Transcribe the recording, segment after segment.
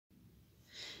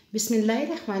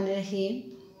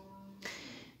Bismillahirrahmanirrahim.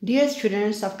 Dear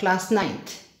students of class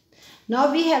 9th,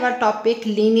 now we have a topic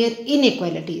linear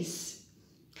inequalities.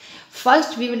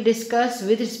 First, we will discuss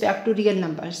with respect to real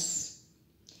numbers.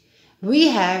 We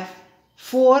have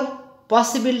four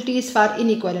possibilities for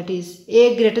inequalities: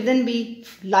 a greater than b,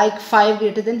 like 5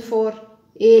 greater than 4,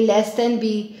 a less than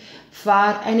b.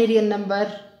 For any real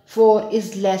number, 4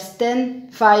 is less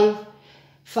than 5.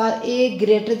 For a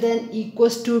greater than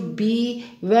equals to b,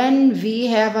 when we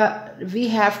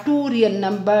have two real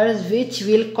numbers which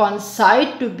will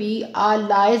coincide to b or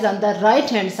lies on the right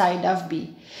hand side of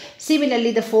b.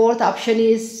 Similarly, the fourth option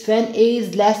is when a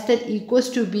is less than equals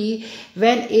to b,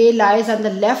 when a lies on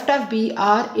the left of b,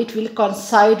 or it will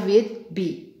coincide with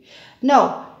b.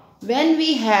 Now, when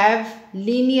we have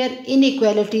linear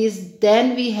inequalities,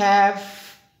 then we have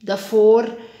the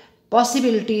four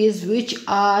possibilities which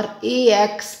are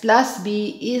ax plus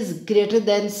b is greater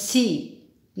than c.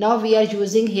 Now we are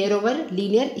using here our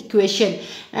linear equation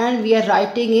and we are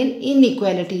writing in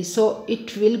inequality, so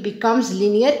it will becomes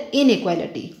linear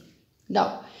inequality.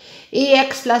 Now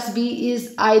ax plus b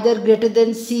is either greater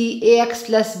than c, ax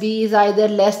plus b is either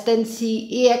less than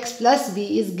c, ax plus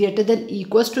b is greater than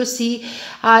equals to c,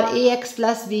 or ax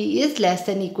plus b is less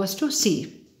than equals to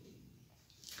c.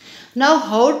 Now,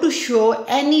 how to show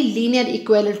any linear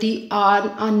equality on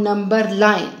a number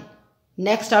line?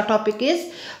 Next, our topic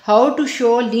is how to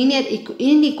show linear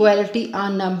inequality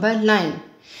on number line.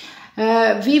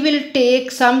 We will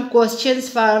take some questions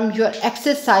from your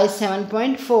exercise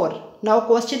 7.4. Now,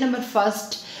 question number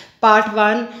first, part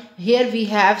 1. Here we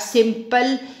have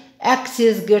simple x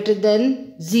is greater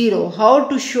than 0. How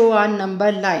to show on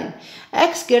number line?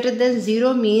 X greater than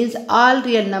 0 means all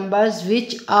real numbers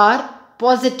which are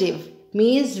positive,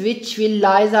 means which will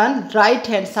lies on right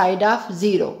hand side of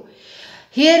 0.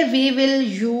 Here we will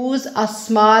use a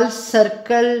small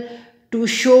circle to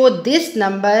show this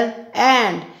number,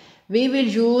 and we will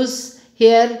use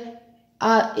here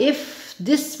if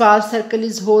this small circle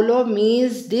is hollow,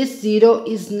 means this 0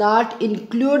 is not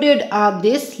included on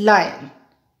this line.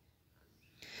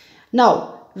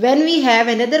 Now when we have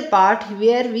another part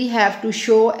where we have to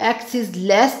show x is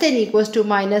less than equals to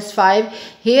minus 5,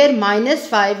 here minus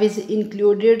 5 is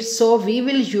included, so we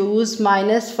will use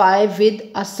minus 5 with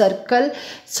a circle,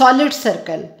 solid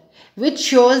circle, which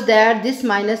shows that this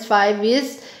minus 5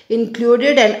 is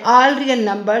included and all real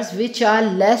numbers which are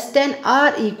less than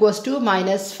or equals to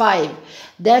minus 5.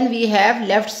 Then we have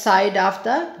left side of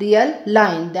the real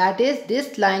line, that is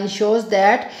this line shows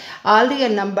that all real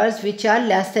numbers which are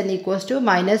less than equals to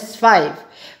minus 5.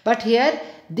 But here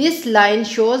this line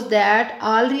shows that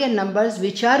all real numbers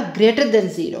which are greater than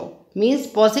 0, means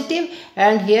positive,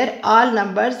 and here all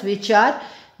numbers which are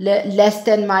less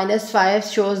than minus 5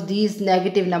 shows these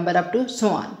negative number up to so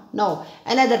on. Now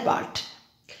another part.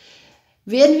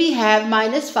 When we have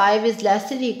minus 5 is less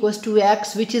than equals to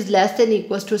x, which is less than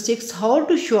equals to 6, how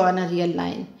to show on a real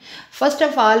line? First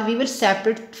of all, we will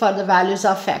separate for the values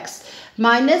of x.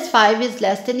 Minus 5 is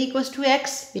less than equals to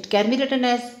x. It can be written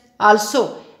as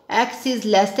also x is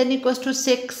less than equals to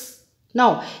 6.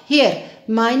 Now here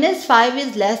minus 5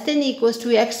 is less than equals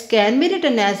to x can be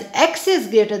written as x is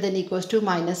greater than equals to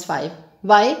minus 5.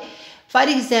 Why? For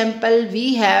example,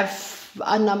 we have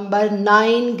a number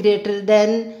 9 greater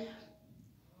than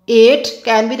 8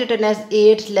 can be written as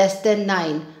 8 less than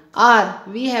 9, or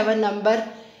we have a number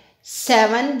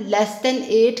 7 less than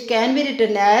 8 can be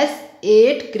written as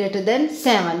 8 greater than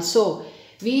 7. So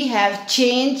we have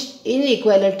changed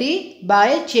inequality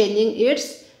by changing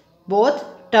its both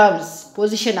terms,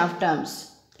 position of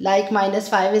terms. Like minus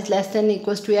 5 is less than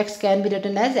equals to x can be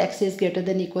written as x is greater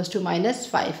than equals to minus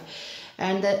 5.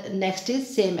 And the next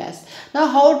is same as. Now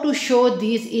how to show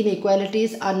these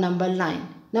inequalities on number line?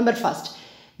 Number first,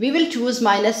 we will choose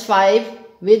minus 5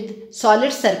 with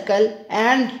solid circle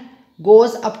and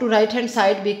goes up to right hand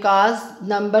side because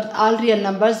all real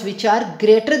numbers which are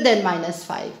greater than minus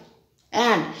 5.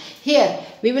 And here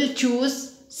we will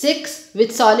choose 6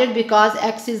 with solid because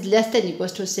x is less than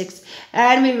equals to 6,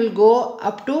 and we will go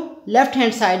up to left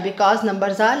hand side because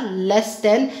numbers are less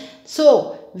than.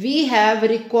 So we have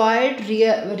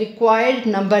required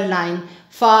number line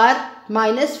for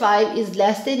minus 5 is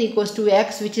less than equals to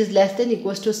x, which is less than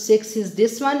equals to 6 is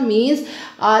this one, means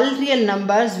all real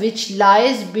numbers which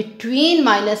lies between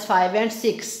minus 5 and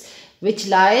 6, which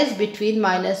lies between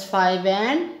minus 5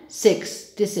 and 6.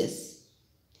 This is.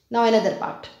 Now another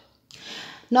part.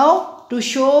 Now to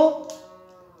show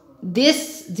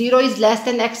this 0 is less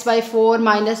than x by 4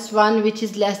 minus 1, which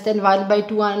is less than 1 by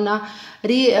 2 on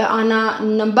a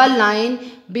number line.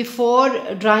 Before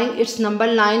drawing its number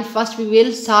line, first we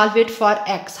will solve it for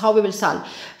x. How we will solve?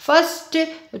 First,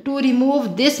 to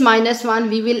remove this minus 1,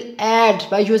 we will add,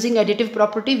 by using additive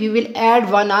property, we will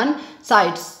add 1 on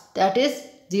sides. That is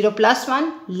 0 plus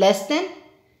 1 less than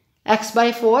x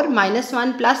by 4 minus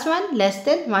 1 plus 1 less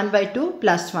than 1 by 2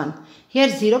 plus 1. Here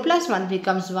 0 plus 1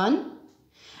 becomes 1.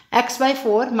 X by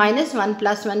 4 minus 1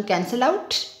 plus 1 cancel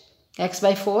out. X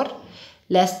by 4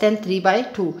 less than 3 by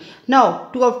 2. Now,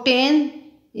 to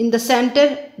obtain in the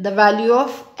center the value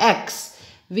of x,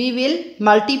 we will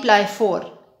multiply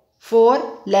 4.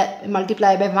 4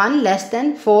 multiplied by 1 less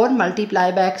than 4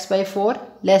 multiplied by x by 4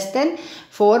 less than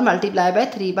 4 multiplied by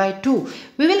 3 by 2.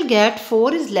 We will get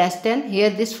 4 is less than, here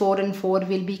this 4 and 4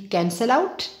 will be cancel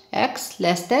out. X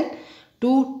less than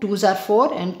 2 2s are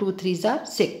 4 and 2 3s are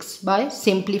 6. By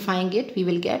simplifying it, we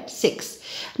will get 6.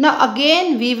 Now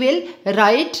again we will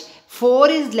write 4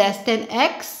 is less than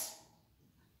x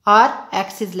or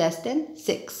x is less than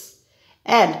 6.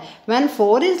 And when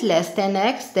 4 is less than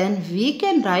x, then we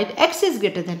can write x is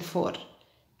greater than 4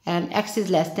 and x is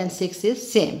less than 6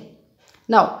 is same.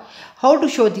 Now, how to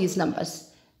show these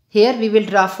numbers? Here we will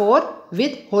draw 4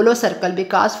 with hollow circle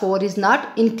because 4 is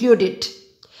not included.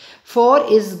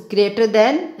 4 is greater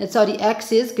than,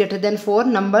 x is greater than 4.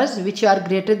 Numbers which are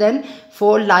greater than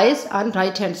 4 lies on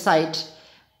right hand side.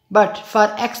 But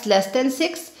for x less than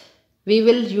 6, we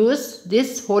will use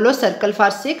this hollow circle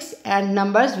for 6 and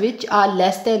numbers which are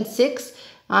less than 6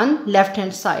 on left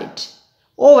hand side.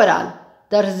 Overall,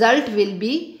 the result will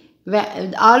be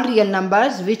all real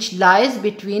numbers which lies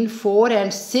between 4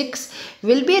 and 6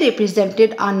 will be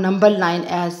represented on number line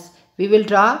as we will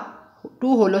draw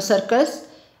 2 hollow circles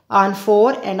on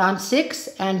 4 and on 6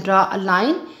 and draw a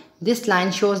line. This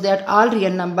line shows that all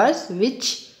real numbers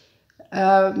which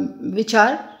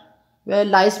are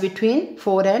lies between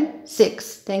 4 and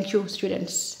 6. Thank you,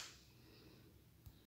 students.